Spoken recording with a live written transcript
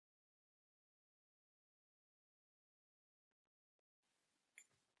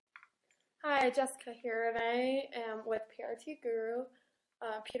Hi, Jessica here, and I am with PRT Guru,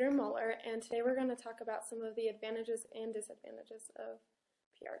 Peter Muller, and today we're going to talk about some of the advantages and disadvantages of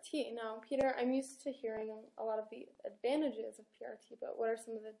PRT. Now, Peter, I'm used to hearing a lot of the advantages of PRT, but what are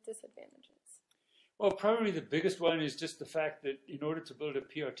some of the disadvantages? Well, probably the biggest one is just the fact that in order to build a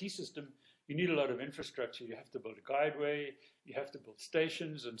PRT system, you need a lot of infrastructure. You have to build a guideway, you have to build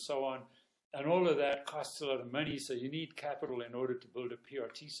stations, and so on. And all of that costs a lot of money, so you need capital in order to build a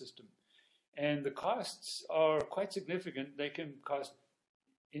PRT system. And the costs are quite significant. They can cost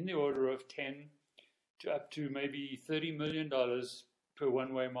in the order of 10 to up to maybe $30 million per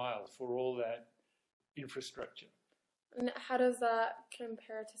one-way mile for all that infrastructure. And how does that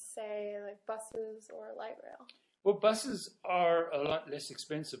compare to, say, like buses or light rail? Well, buses are a lot less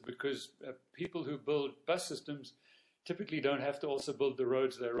expensive because people who build bus systems typically don't have to also build the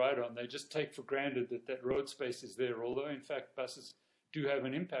roads they ride on. They just take for granted that that road space is there, although in fact buses do have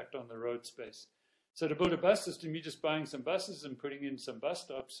an impact on the road space. So to build a bus system, you're just buying some buses and putting in some bus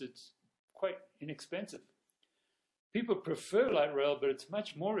stops. It's quite inexpensive. People prefer light rail, but it's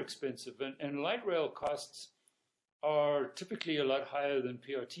much more expensive. And light rail costs are typically a lot higher than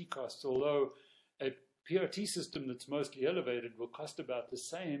PRT costs, although a PRT system that's mostly elevated will cost about the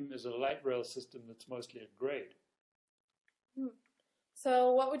same as a light rail system that's mostly at grade.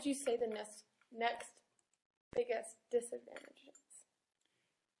 So what would you say the next biggest disadvantage is?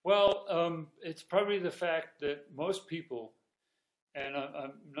 Well, it's probably the fact that most people, and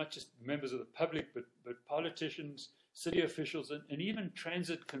I'm not just members of the public, but politicians, city officials, and even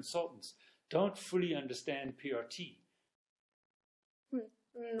transit consultants don't fully understand PRT.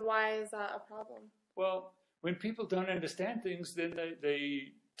 And why is that a problem? Well, when people don't understand things, then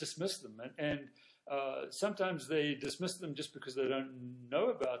they dismiss them. And sometimes they dismiss them just because they don't know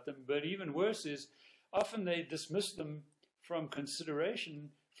about them. But even worse is often they dismiss them from consideration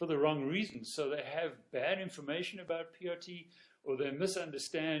for the wrong reasons. So they have bad information about PRT, or they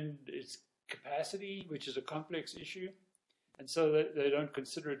misunderstand its capacity, which is a complex issue. And so they don't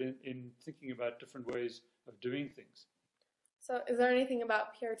consider it in thinking about different ways of doing things. So is there anything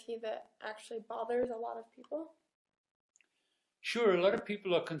about PRT that actually bothers a lot of people? Sure, a lot of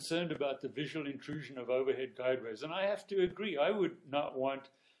people are concerned about the visual intrusion of overhead guideways, and I have to agree. I would not want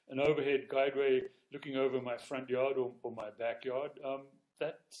an overhead guideway looking over my front yard or my backyard.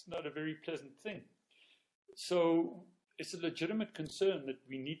 That's not a very pleasant thing. So it's a legitimate concern that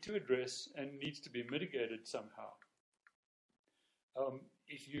we need to address and needs to be mitigated somehow.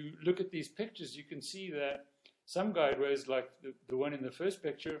 If you look at these pictures, you can see that some guideways, like the one in the first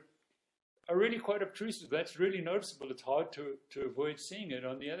picture, are really quite obtrusive. That's really noticeable. It's hard to avoid seeing it.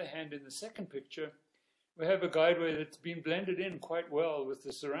 On the other hand, in the second picture, we have a guideway that's been blended in quite well with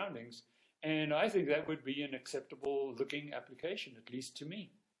the surroundings. And I think that would be an acceptable looking application, at least to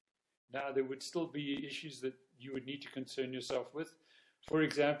me. Now, there would still be issues that you would need to concern yourself with. For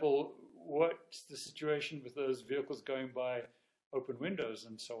example, what's the situation with those vehicles going by open windows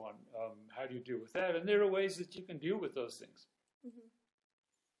and so on? How do you deal with that? And there are ways that you can deal with those things. Mm-hmm.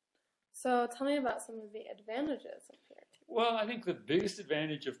 So tell me about some of the advantages of PRT. Well, I think the biggest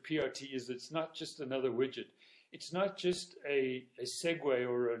advantage of PRT is it's not just another widget. It's not just a Segway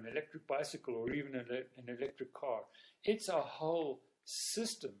or an electric bicycle or even an electric car. It's a whole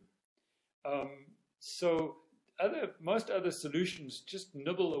system. So most other solutions just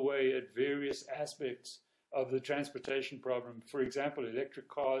nibble away at various aspects of the transportation problem. For example, electric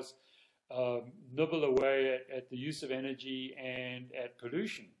cars nibble away at the use of energy and at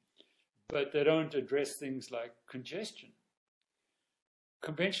pollution, but they don't address things like congestion.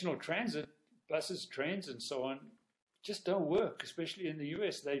 Conventional transit, buses, trains, and so on, just don't work, especially in the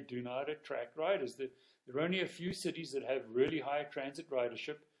US. They do not attract riders. There are only a few cities that have really high transit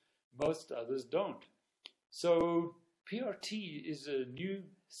ridership. Most others don't. So PRT is a new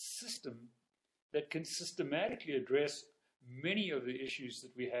system that can systematically address many of the issues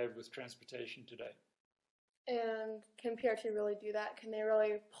that we have with transportation today. And can PRT really do that? Can they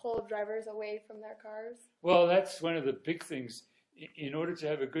really pull drivers away from their cars? Well, that's one of the big things. In order to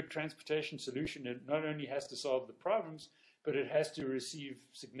have a good transportation solution, it not only has to solve the problems, but it has to receive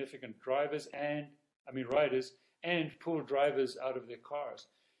significant riders and pull drivers out of their cars.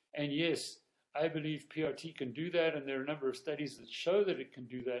 And yes, I believe PRT can do that, and there are a number of studies that show that it can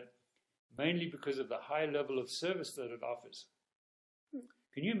do that, mainly because of the high level of service that it offers.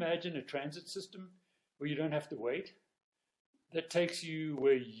 Can you imagine a transit system where you don't have to wait, that takes you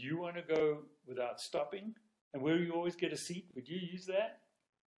where you want to go without stopping, and where you always get a seat? Would you use that?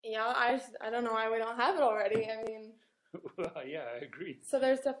 Yeah, I don't know why we don't have it already. I mean, Well, yeah, I agree. so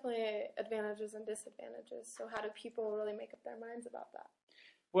there's definitely advantages and disadvantages. So how do people really make up their minds about that?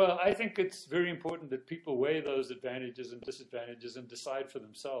 Well, I think it's very important that people weigh those advantages and disadvantages and decide for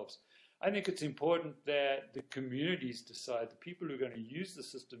themselves. I think it's important that the communities decide, the people who are going to use the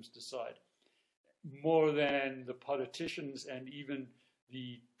systems decide, more than the politicians and even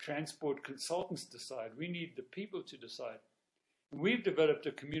the transport consultants decide. We need the people to decide. We've developed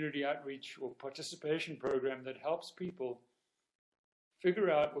a community outreach or participation program that helps people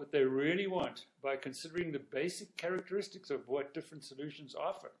figure out what they really want by considering the basic characteristics of what different solutions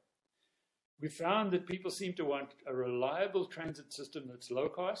offer. We found that people seem to want a reliable transit system that's low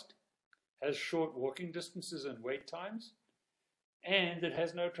cost, has short walking distances and wait times, and that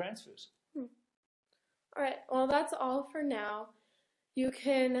has no transfers. All right, well, that's all for now. You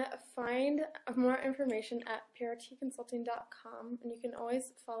can find more information at prtconsulting.com, and you can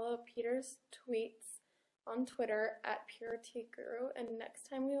always follow Peter's tweets on Twitter at PRTGuru, and next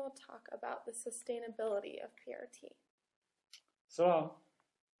time we will talk about the sustainability of PRT. So